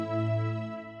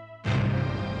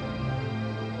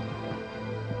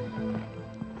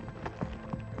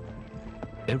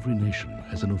Every nation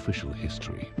has an official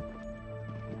history.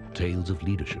 Tales of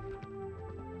leadership,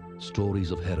 stories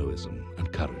of heroism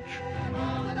and courage.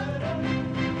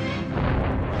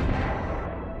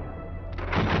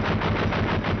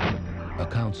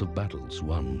 Accounts of battles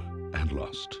won and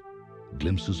lost,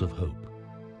 glimpses of hope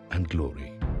and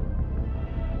glory.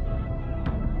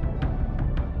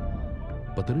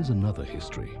 But there is another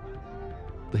history,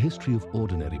 the history of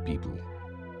ordinary people,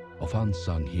 of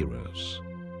unsung heroes.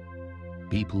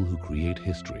 People who create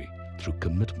history through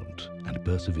commitment and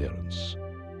perseverance,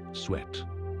 sweat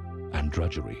and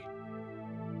drudgery.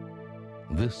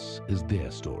 This is their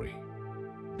story,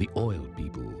 the oil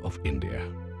people of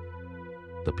India.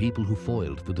 The people who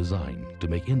foiled the design to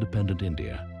make independent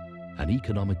India an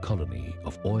economic colony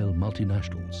of oil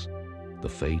multinationals, the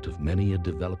fate of many a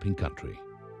developing country.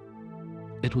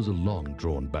 It was a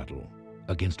long-drawn battle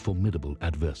against formidable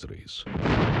adversaries.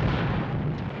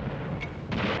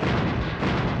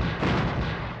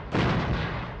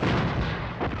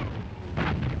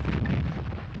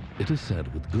 It is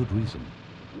said with good reason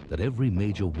that every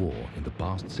major war in the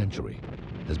past century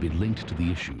has been linked to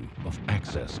the issue of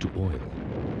access to oil.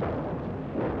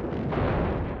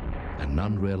 And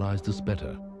none realized this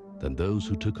better than those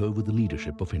who took over the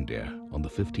leadership of India on the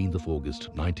 15th of August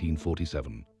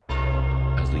 1947,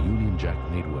 as the Union Jack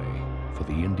made way for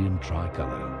the Indian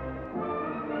tricolour.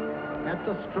 At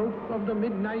the stroke of the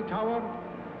midnight hour,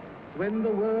 when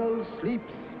the world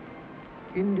sleeps,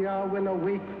 India will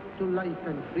awake to life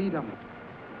and freedom.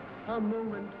 A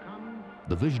moment comes.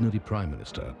 The visionary Prime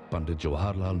Minister, Pandit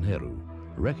Jawahar Lal Nehru,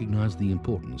 recognized the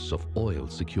importance of oil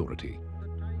security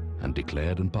and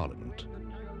declared in Parliament,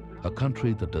 a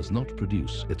country that does not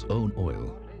produce its own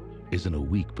oil is in a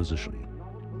weak position.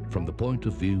 From the point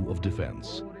of view of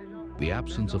defense, the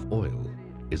absence of oil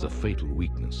is a fatal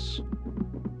weakness.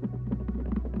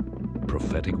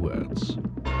 Prophetic words.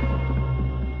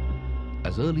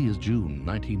 As early as June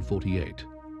 1948,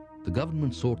 the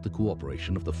government sought the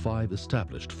cooperation of the 5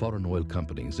 established foreign oil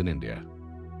companies in India.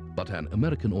 But an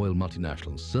American oil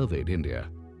multinational surveyed India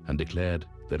and declared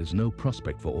there is no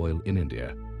prospect for oil in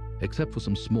India, except for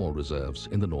some small reserves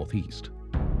in the northeast.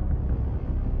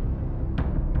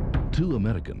 2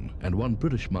 American and 1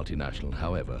 British multinational,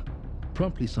 however,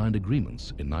 promptly signed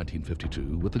agreements in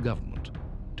 1952 with the government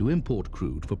to import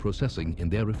crude for processing in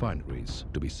their refineries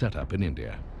to be set up in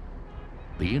India.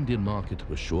 The Indian market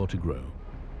was sure to grow,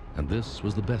 and this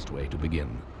was the best way to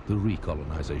begin the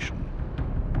recolonization.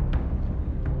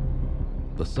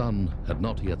 The sun had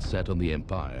not yet set on the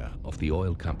empire of the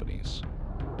oil companies.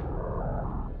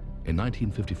 In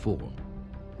 1954,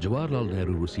 Jawaharlal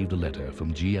Nehru received a letter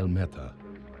from G.L. Mehta,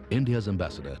 India's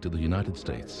ambassador to the United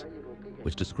States,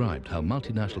 which described how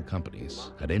multinational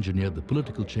companies had engineered the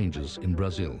political changes in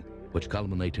Brazil, which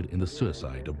culminated in the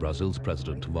suicide of Brazil's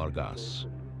President Vargas.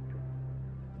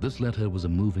 This letter was a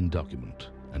moving document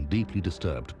and deeply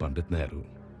disturbed Pandit Nehru.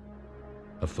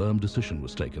 A firm decision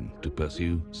was taken to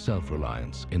pursue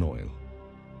self-reliance in oil.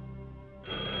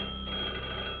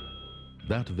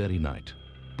 That very night,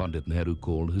 Pandit Nehru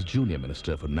called his junior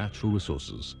Minister for Natural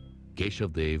Resources,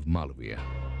 Keshav Dev Malviya.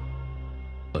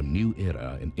 A new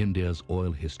era in India's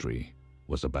oil history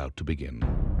was about to begin.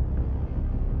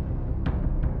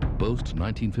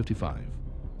 Post-1955,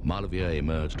 Malviya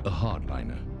emerged a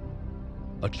hardliner,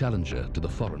 a challenger to the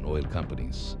foreign oil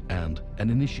companies and an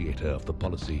initiator of the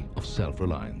policy of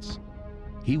self-reliance.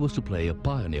 He was to play a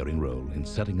pioneering role in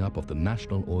setting up of the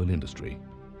national oil industry.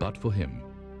 But for him,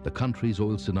 the country's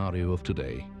oil scenario of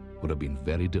today would have been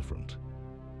very different.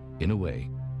 In a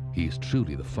way, he is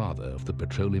truly the father of the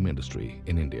petroleum industry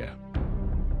in India.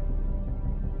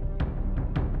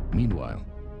 Meanwhile,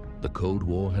 the Cold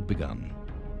War had begun.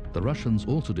 The Russians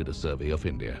also did a survey of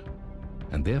India,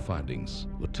 and their findings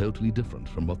were totally different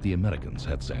from what the Americans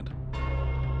had said.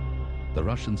 The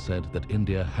Russians said that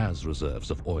India has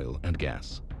reserves of oil and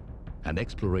gas, and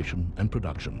exploration and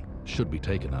production should be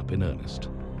taken up in earnest.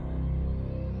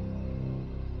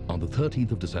 On the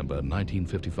 13th of December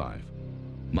 1955,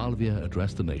 Malviya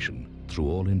addressed the nation through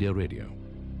All India Radio.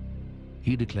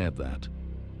 He declared that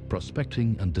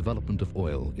prospecting and development of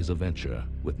oil is a venture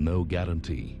with no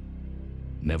guarantee.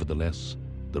 Nevertheless,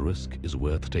 the risk is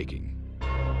worth taking.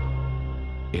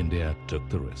 India took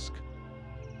the risk.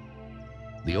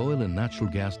 The Oil and Natural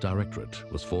Gas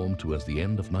Directorate was formed towards the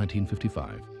end of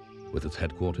 1955, with its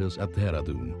headquarters at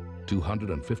Dehradun,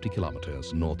 250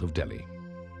 kilometers north of Delhi.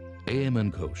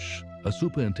 A.M.N. Ghosh, a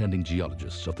superintending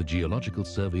geologist of the Geological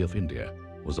Survey of India,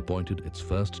 was appointed its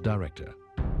first director.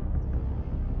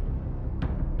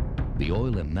 The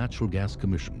Oil and Natural Gas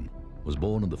Commission was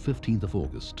born on the 15th of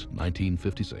August,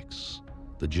 1956.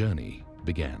 The journey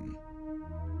began.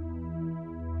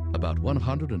 About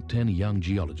 110 young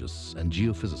geologists and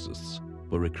geophysicists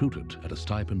were recruited at a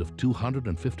stipend of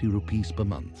 250 rupees per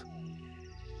month.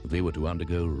 They were to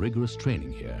undergo rigorous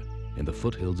training here in the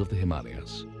foothills of the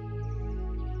Himalayas.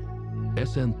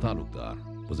 S.N. Talukdar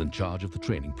was in charge of the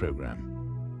training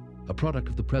program, a product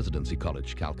of the Presidency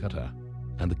College, Calcutta,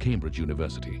 and the Cambridge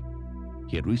University.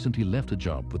 He had recently left a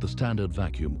job with the Standard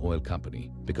Vacuum Oil Company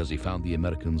because he found the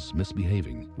Americans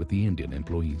misbehaving with the Indian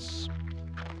employees.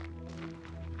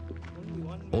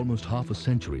 Almost half a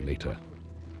century later,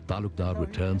 Talukdar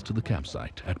returns to the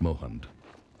campsite at Mohand,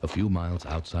 a few miles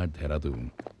outside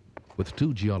Dehradun, with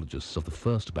two geologists of the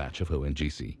first batch of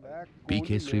ONGC,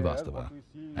 P.K. Srivastava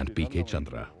and P.K.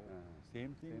 Chandra.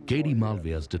 K.D.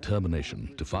 Malviya's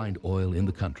determination to find oil in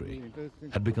the country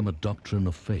had become a doctrine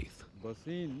of faith,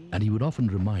 and he would often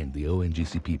remind the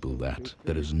ONGC people that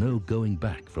there is no going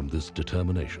back from this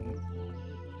determination.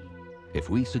 If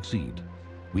we succeed,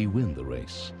 we win the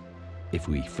race. If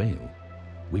we fail,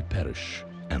 we perish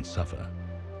and suffer.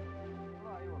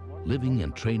 Living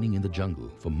and training in the jungle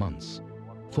for months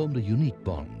formed a unique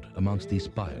bond amongst these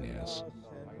pioneers,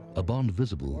 a bond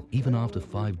visible even after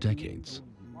 5 decades,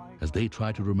 as they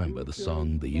try to remember the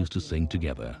song they used to sing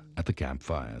together at the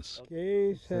campfires.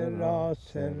 Que sera,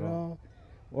 sera,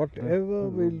 whatever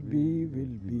will be,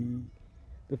 will be.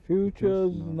 The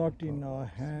future's not in our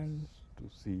hands.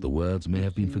 The words may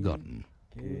have been forgotten,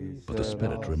 but the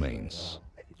spirit remains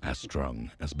as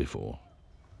strong as before.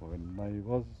 When I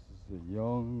was a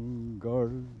young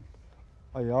girl,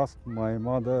 I asked my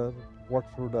mother, what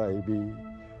should I be?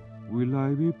 Will I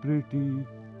be pretty?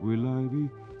 Will I be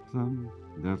some?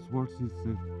 That's what she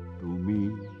said to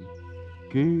me.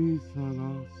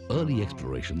 Early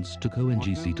explorations took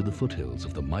ONGC to the foothills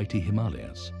of the mighty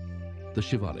Himalayas, the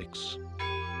Shivaliks.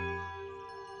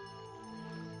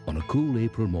 On a cool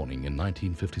April morning in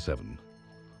 1957,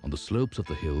 on the slopes of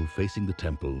the hill facing the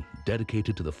temple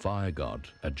dedicated to the fire god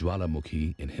at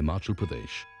Jwalamukhi in Himachal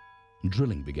Pradesh,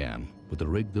 drilling began with the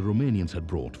rig the Romanians had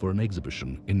brought for an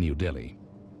exhibition in New Delhi.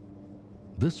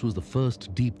 This was the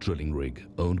first deep drilling rig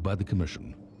owned by the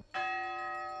Commission.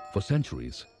 For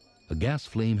centuries, a gas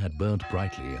flame had burnt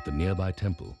brightly at the nearby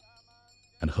temple,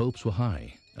 and hopes were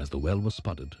high as the well was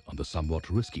spudded on the somewhat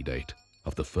risky date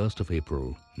of the 1st of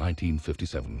April,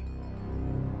 1957.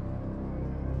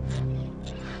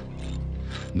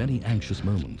 Many anxious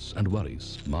moments and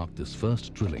worries marked this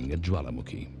first drilling at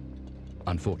Jwalamukhi.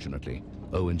 Unfortunately,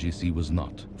 ONGC was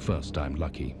not first-time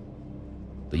lucky.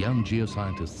 The young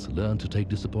geoscientists learned to take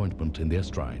disappointment in their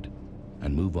stride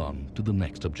and move on to the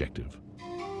next objective.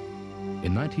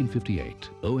 In 1958,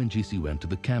 ONGC went to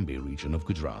the Cambay region of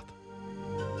Gujarat.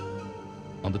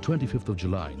 On the 25th of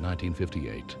July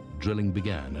 1958, drilling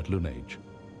began at Lunage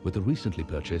with a recently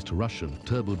purchased Russian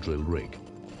turbo drill rig.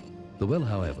 The well,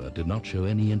 however, did not show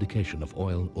any indication of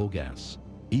oil or gas,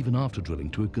 even after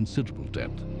drilling to a considerable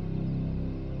depth.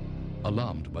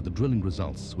 Alarmed by the drilling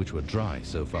results, which were dry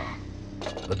so far,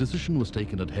 a decision was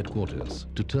taken at headquarters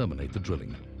to terminate the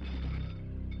drilling.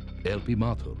 L.P.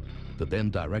 Mathur, the then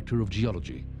Director of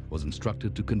Geology, was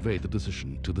instructed to convey the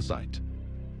decision to the site.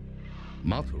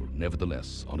 Mathur,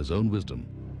 nevertheless, on his own wisdom,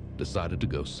 decided to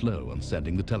go slow on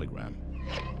sending the telegram.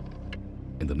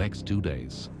 In the next 2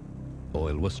 days,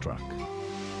 oil was struck.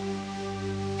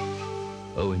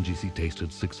 ONGC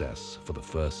tasted success for the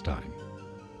first time.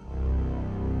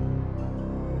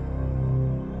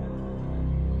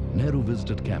 Nehru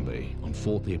visited Cambay on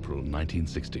 4th April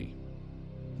 1960.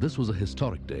 This was a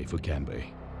historic day for Cambay,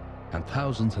 and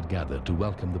thousands had gathered to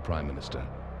welcome the Prime Minister,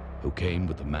 who came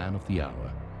with the man of the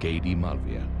hour, K.D.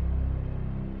 Malviya.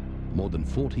 More than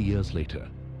 40 years later,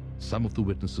 some of the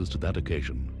witnesses to that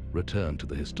occasion returned to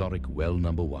the historic well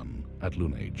number 1 at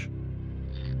Lunage.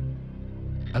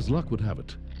 As luck would have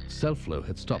it, self-flow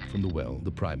had stopped from the well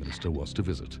the Prime Minister was to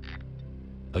visit.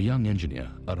 A young engineer,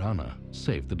 Arhana,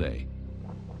 saved the day.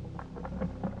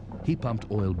 He pumped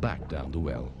oil back down the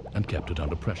well and kept it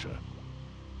under pressure.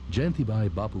 Jayantibai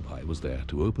Bapubhai was there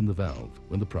to open the valve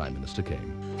when the Prime Minister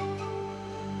came.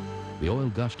 The oil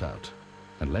gushed out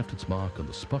and left its mark on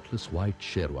the spotless white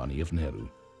sherwani of Nehru,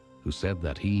 who said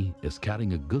that he is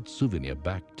carrying a good souvenir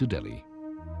back to Delhi.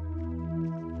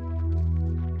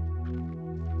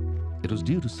 It was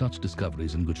due to such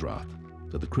discoveries in Gujarat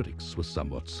that the critics were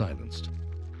somewhat silenced.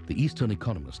 The Eastern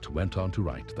Economist went on to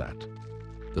write that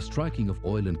the striking of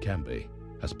oil in Cambay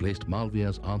has placed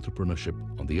Malviya's entrepreneurship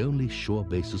on the only sure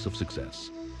basis of success,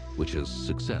 which is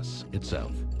success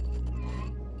itself.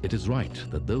 It is right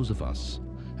that those of us,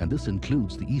 and this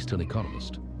includes the Eastern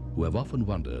Economist, who have often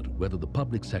wondered whether the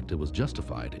public sector was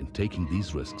justified in taking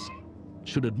these risks,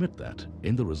 should admit that,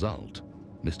 in the result,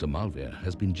 Mr. Malviya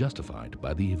has been justified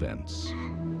by the events.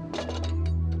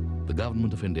 The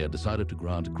government of India decided to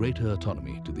grant greater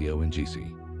autonomy to the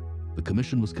ONGC. The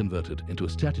commission was converted into a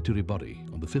statutory body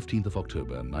on the 15th of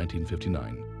October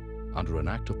 1959 under an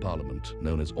Act of Parliament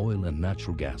known as Oil and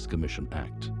Natural Gas Commission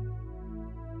Act.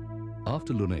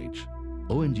 After Lunage,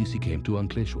 ONGC came to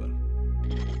Ankleshwar.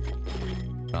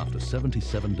 After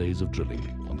 77 days of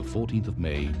drilling on the 14th of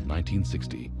May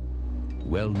 1960,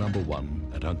 well number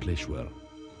 1 at Ankleshwar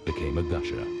became a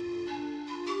gusher.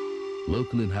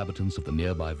 Local inhabitants of the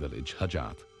nearby village,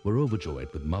 Hajat, were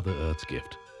overjoyed with Mother Earth's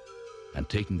gift, and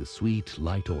taking the sweet,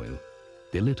 light oil,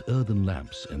 they lit earthen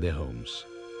lamps in their homes.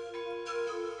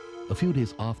 A few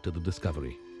days after the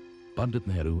discovery, Pandit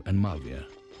Nehru and Malviya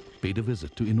paid a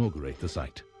visit to inaugurate the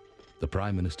site. The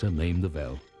Prime Minister named the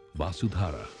well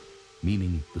Vasudhara,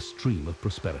 meaning the stream of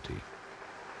prosperity.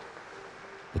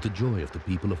 But the joy of the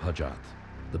people of Hajat,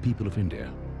 the people of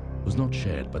India, was not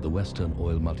shared by the Western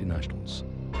oil multinationals.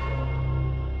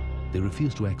 They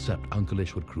refused to accept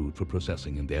Ankleshwar crude for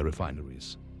processing in their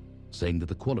refineries, saying that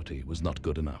the quality was not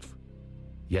good enough.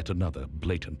 Yet another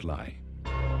blatant lie.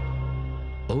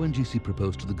 ONGC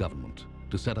proposed to the government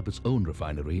to set up its own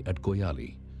refinery at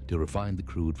Koyali to refine the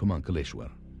crude from Ankleshwar.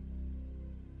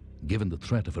 Given the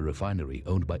threat of a refinery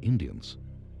owned by Indians,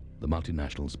 the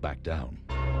multinationals backed down.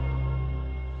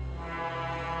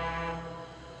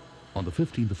 On the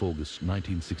 15th of August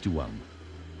 1961,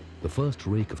 the first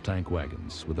rake of tank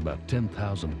wagons with about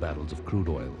 10,000 barrels of crude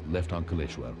oil left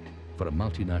Ankleshwar for a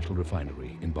multinational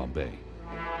refinery in Bombay.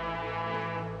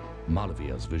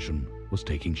 Malviya's vision was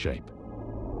taking shape.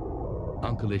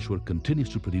 Ankleshwar continues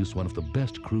to produce one of the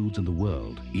best crudes in the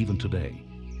world even today,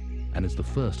 and is the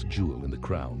first jewel in the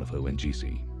crown of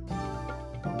ONGC.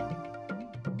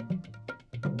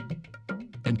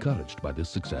 Encouraged by this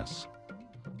success,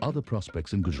 other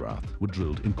prospects in Gujarat were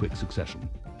drilled in quick succession,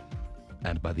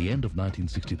 and by the end of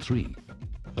 1963,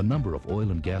 a number of oil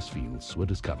and gas fields were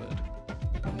discovered.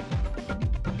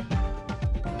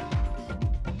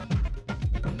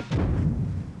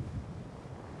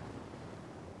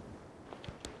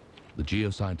 The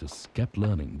geoscientists kept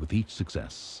learning with each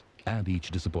success and each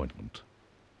disappointment.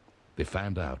 They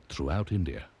fanned out throughout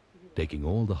India, taking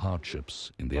all the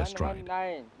hardships in their stride.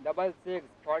 119, 66,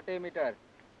 40 meter.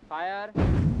 Fire.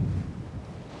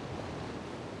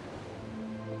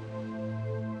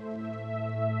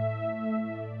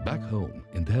 Back home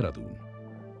in Dehradun,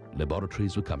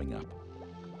 laboratories were coming up.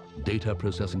 Data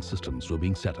processing systems were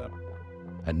being set up,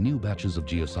 and new batches of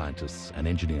geoscientists and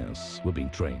engineers were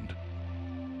being trained.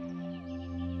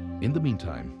 In the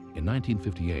meantime, in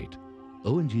 1958,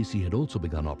 ONGC had also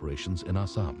begun operations in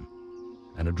Assam,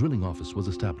 and a drilling office was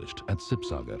established at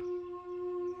Saga.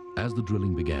 As the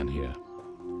drilling began here,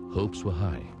 hopes were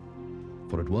high,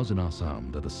 for it was in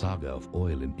Assam that the saga of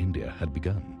oil in India had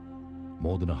begun,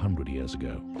 more than 100 years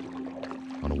ago.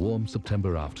 On a warm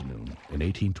September afternoon in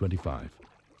 1825,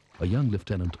 a young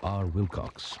Lieutenant R.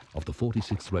 Wilcox of the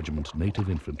 46th Regiment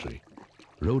Native Infantry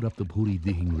rode up the Bhuri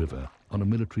Dihing River on a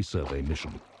military survey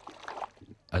mission.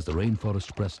 As the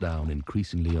rainforest pressed down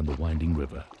increasingly on the winding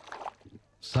river,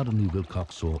 suddenly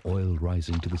Wilcox saw oil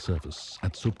rising to the surface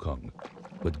at Subkong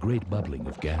with great bubbling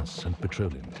of gas and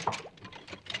petroleum.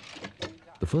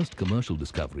 The first commercial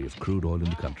discovery of crude oil in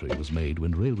the country was made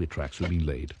when railway tracks were being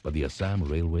laid by the Assam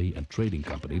Railway and Trading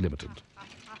Company Limited.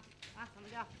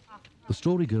 The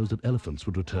story goes that elephants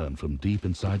would return from deep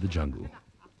inside the jungle,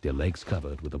 their legs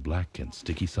covered with a black and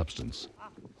sticky substance.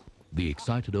 The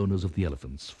excited owners of the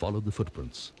elephants followed the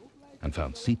footprints and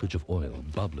found seepage of oil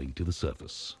bubbling to the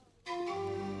surface.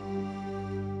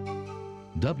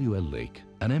 W.L. Lake,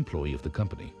 an employee of the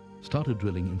company, started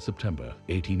drilling in September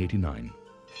 1889.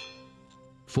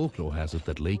 Folklore has it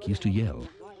that Lake used to yell,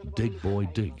 "Dig, boy,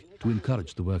 dig," to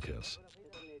encourage the workers.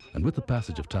 And with the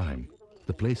passage of time,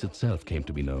 the place itself came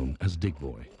to be known as Dig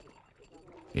Boy.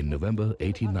 In November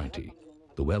 1890,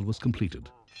 the well was completed,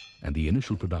 and the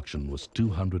initial production was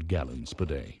 200 gallons per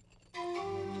day.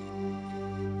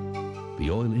 The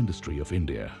oil industry of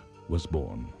India was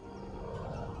born.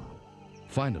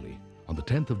 Finally, on the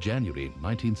 10th of January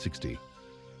 1960,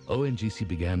 ONGC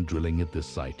began drilling at this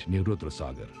site near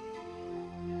Rudrasagar.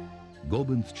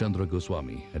 Gobind Chandra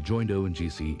Goswami had joined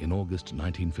ONGC in August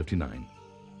 1959.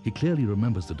 He clearly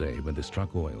remembers the day when they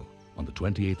struck oil on the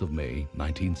 28th of May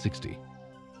 1960.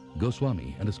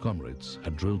 Goswami and his comrades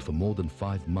had drilled for more than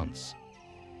 5 months.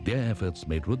 Their efforts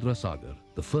made Rudrasagar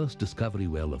the first discovery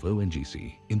well of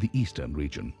ONGC in the eastern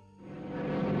region.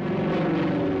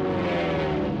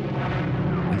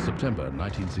 In September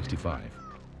 1965,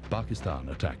 Pakistan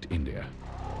attacked India.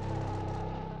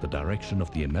 The direction of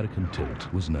the American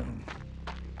tilt was known.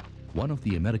 one of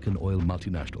the American oil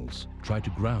multinationals tried to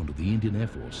ground the Indian Air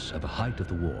Force at the height of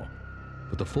the war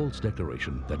with the false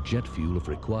declaration that jet fuel of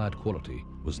required quality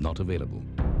was not available.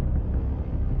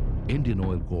 Indian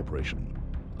Oil Corporation,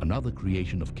 another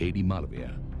creation of K.D.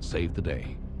 Malviya, saved the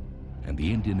day, and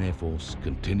the Indian Air Force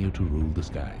continued to rule the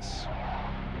skies.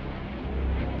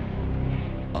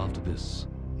 After this,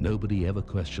 nobody ever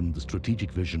questioned the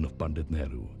strategic vision of Pandit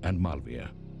Nehru and Malviya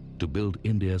to build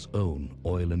India's own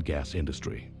oil and gas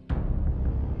industry.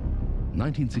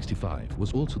 1965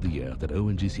 was also the year that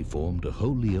ONGC formed a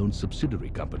wholly owned subsidiary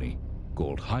company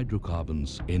called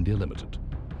Hydrocarbons India Limited,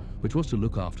 which was to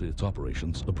look after its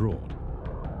operations abroad.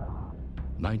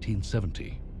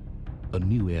 1970, a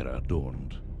new era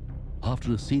dawned.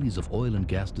 After a series of oil and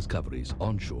gas discoveries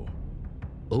onshore,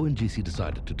 ONGC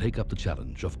decided to take up the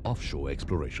challenge of offshore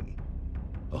exploration,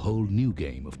 a whole new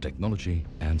game of technology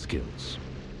and skills.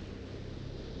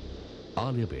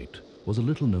 Aliabait was a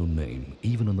little-known name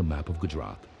even on the map of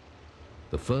Gujarat.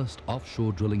 The first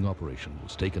offshore drilling operation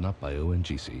was taken up by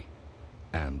ONGC,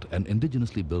 and an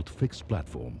indigenously built fixed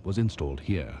platform was installed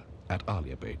here at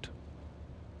Aliabait.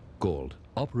 Called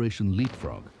Operation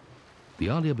Leapfrog, the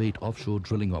Aliabait offshore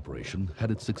drilling operation had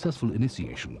its successful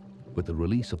initiation with the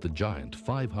release of the giant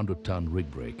 500-ton rig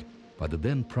brake by the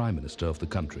then Prime Minister of the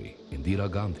country, Indira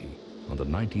Gandhi, on the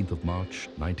 19th of March,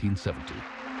 1970.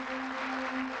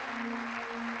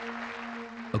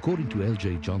 According to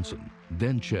L.J. Johnson,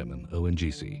 then Chairman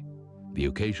ONGC, the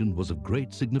occasion was of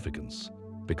great significance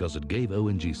because it gave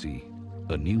ONGC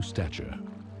a new stature.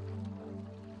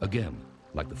 Again,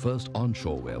 like the first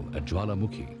onshore well at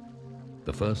Jwalamukhi,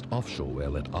 the first offshore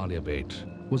well at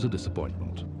Aliabait was a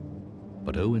disappointment.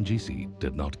 But ONGC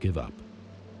did not give up.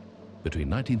 Between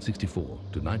 1964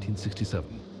 to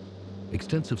 1967,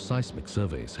 extensive seismic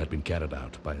surveys had been carried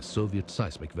out by a Soviet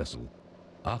seismic vessel,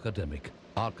 Academic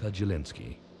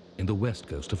Arkha-Zelensky, in the west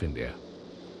coast of India.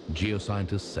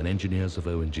 Geoscientists and engineers of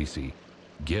ONGC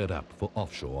geared up for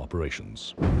offshore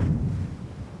operations.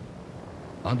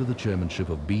 Under the chairmanship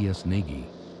of B.S. Negi,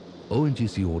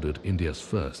 ONGC ordered India's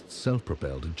first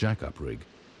self-propelled jack-up rig,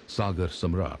 Saga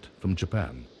Samrat, from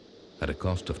Japan, at a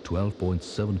cost of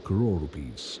 12.7 crore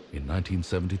rupees in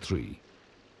 1973.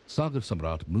 Saga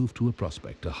Samrat moved to a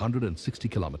prospect 160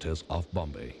 kilometers off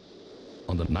Bombay.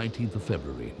 On the 19th of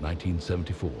February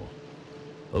 1974,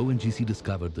 ONGC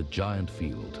discovered the giant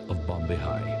field of Bombay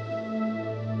High.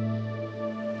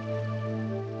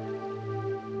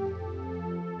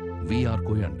 V.R.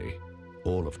 Koyande,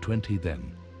 all of 20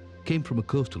 then, came from a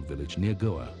coastal village near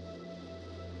Goa.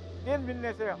 Train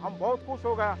मिलने से हम बहुत खुश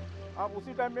हो गया। अब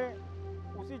उसी time में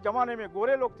उसी जमाने में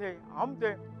गोरे लोग थे, हम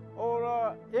थे, और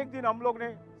एक दिन हम लोग ने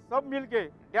सब मिल के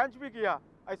डांस भी किया,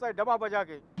 ऐसा डब्बा बजा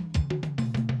के।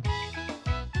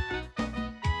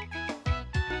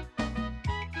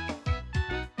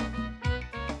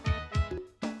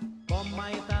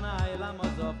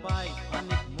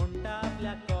 मुंडा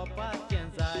आपल्या कपात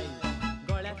केंजाय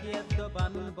गळ्याक येतो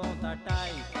बांधून भोंवता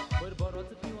टाय वर बरोच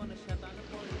पिवन शेतान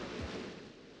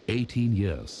 18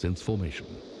 years since formation,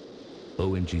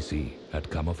 ONGC had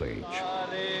come of age.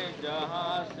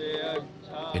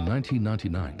 In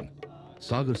 1999,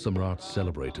 Sagar Samrat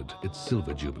celebrated its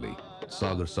silver jubilee.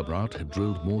 Sagar Samrat had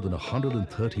drilled more than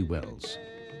 130 wells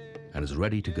and is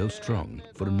ready to go strong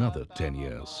for another 10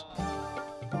 years.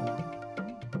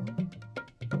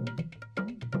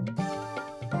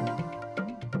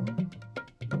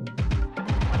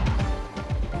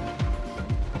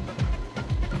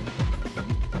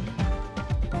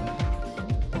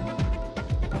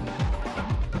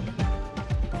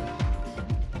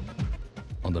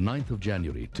 On the 9th of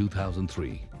January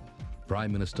 2003,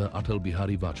 Prime Minister Atal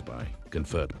Bihari Vajpayee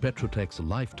conferred Petrotech's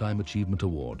Lifetime Achievement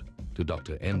Award to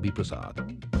Dr. N.B. Prasad.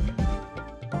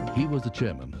 He was the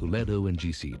chairman who led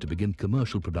ONGC to begin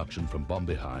commercial production from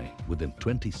Bombay High within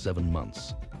 27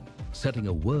 months, setting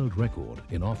a world record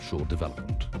in offshore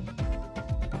development.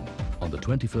 On the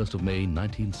 21st of May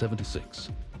 1976,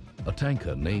 a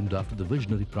tanker named after the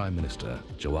visionary Prime Minister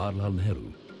Jawahar Lal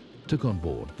Nehru took on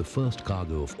board the first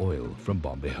cargo of oil from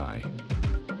Bombay High.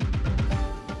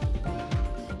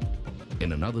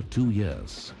 In another 2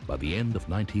 years, by the end of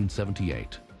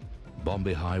 1978,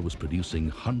 Bombay High was producing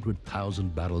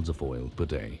 100,000 barrels of oil per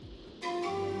day.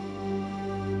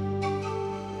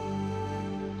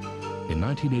 In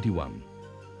 1981,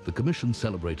 the Commission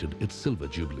celebrated its silver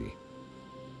jubilee.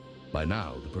 By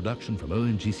now, the production from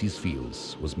ONGC's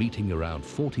fields was meeting around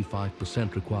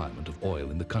 45% requirement of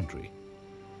oil in the country,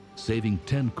 saving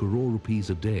 10 crore rupees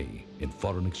a day in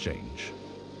foreign exchange.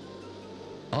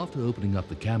 After opening up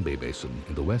the Cambay Basin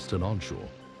in the western onshore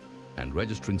and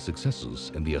registering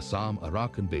successes in the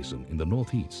Assam-Arakan Basin in the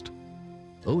northeast,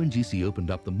 ONGC opened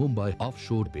up the Mumbai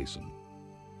offshore basin,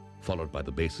 followed by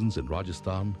the basins in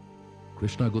Rajasthan,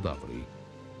 Krishna Godavari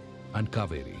and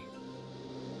Kaveri.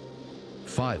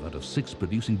 5 out of 6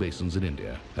 producing basins in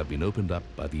India have been opened up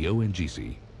by the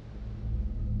ONGC.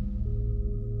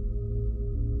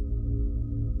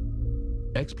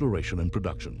 Exploration and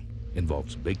production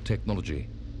involves big technology,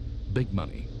 big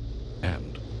money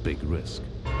and big risk.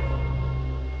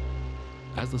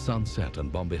 As the sun set on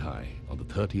Bombay High on the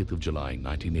 30th of July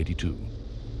 1982,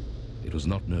 it was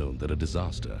not known that a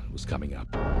disaster was coming up.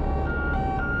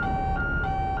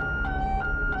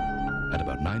 At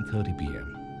about 9:30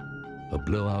 p.m., a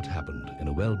blowout happened in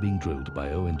a well being drilled by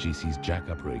ONGC's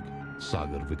jack-up rig,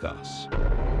 Saga Vikas.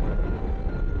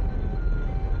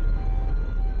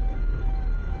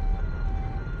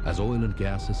 As oil and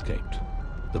gas escaped,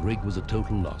 the rig was a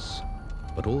total loss,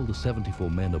 but all the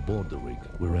 74 men aboard the rig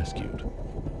were rescued.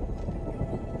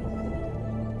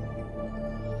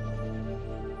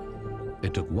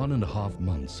 It took 1.5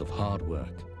 months of hard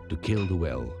work to kill the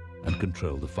well and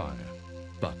control the fire.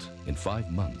 But in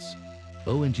 5 months,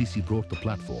 ONGC brought the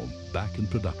platform back in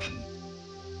production.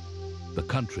 The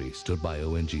country stood by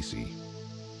ONGC,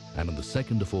 and on the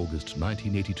 2nd of August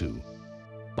 1982,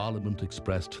 Parliament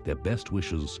expressed their best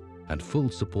wishes and full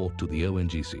support to the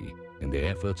ONGC in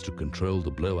their efforts to control the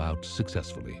blowout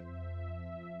successfully.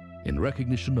 In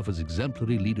recognition of his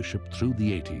exemplary leadership through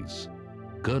the 80s,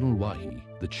 Colonel Wahi,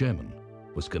 the chairman,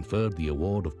 was conferred the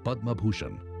award of Padma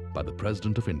Bhushan by the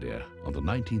President of India on the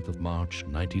 19th of March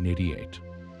 1988.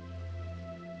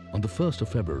 On the 1st of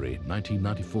February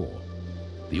 1994,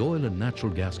 the Oil and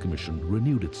Natural Gas Commission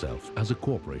renewed itself as a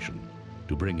corporation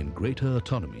to bring in greater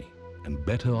autonomy and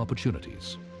better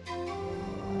opportunities.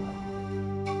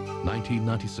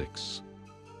 1996,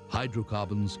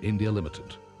 Hydrocarbons India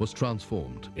Limited was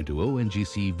transformed into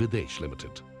ONGC Videsh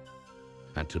Limited.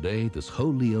 And today, this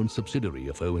wholly owned subsidiary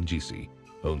of ONGC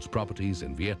owns properties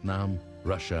in Vietnam,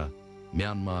 Russia,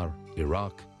 Myanmar,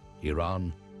 Iraq,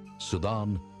 Iran,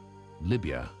 Sudan,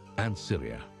 Libya, and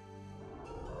Syria.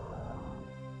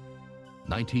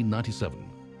 1997,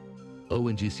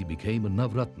 ONGC became a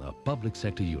Navratna public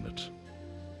sector unit.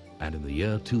 And in the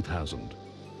year 2000,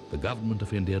 the Government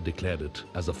of India declared it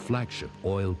as a flagship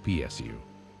oil PSU.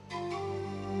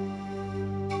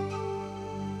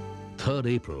 3rd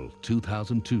April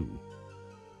 2002,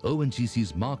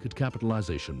 ONGC's market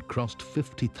capitalization crossed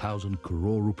 50,000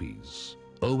 crore rupees.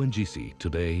 ONGC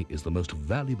today is the most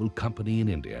valuable company in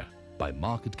India by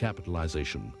market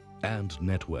capitalization and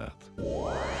net worth.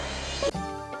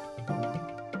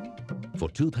 For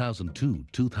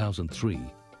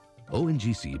 2002-2003,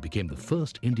 ONGC became the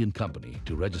first Indian company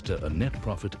to register a net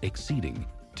profit exceeding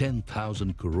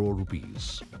 10,000 crore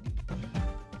rupees.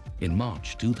 In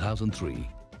March 2003,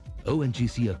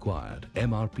 ONGC acquired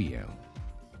MRPL,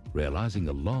 realizing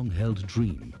a long-held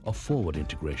dream of forward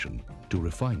integration to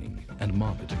refining and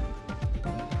marketing.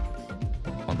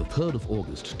 On the 3rd of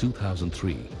August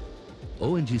 2003,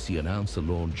 ONGC announced the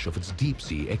launch of its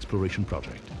deep-sea exploration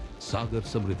project, Sagar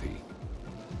Samriddhi,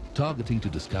 targeting to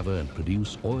discover and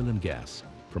produce oil and gas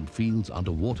from fields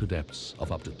under water depths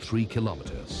of up to 3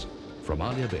 kilometers, from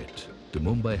Aliabet to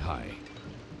Mumbai High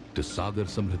to Sagar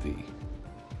Samriddhi.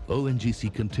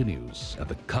 ONGC continues at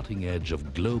the cutting edge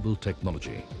of global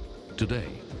technology. Today,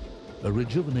 a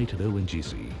rejuvenated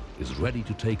ONGC is ready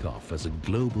to take off as a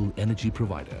global energy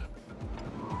provider.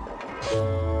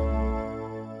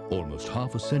 Almost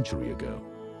half a century ago,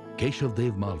 Keshav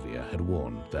Dev Malviya had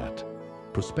warned that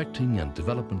prospecting and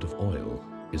development of oil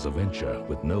is a venture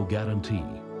with no guarantee.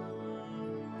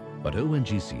 But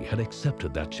ONGC had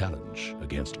accepted that challenge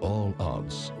against all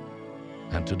odds.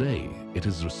 And today, it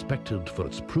is respected for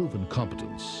its proven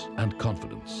competence and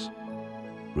confidence,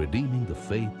 redeeming the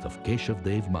faith of Keshav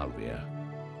Dev Malviya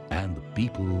and the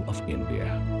people of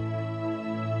India.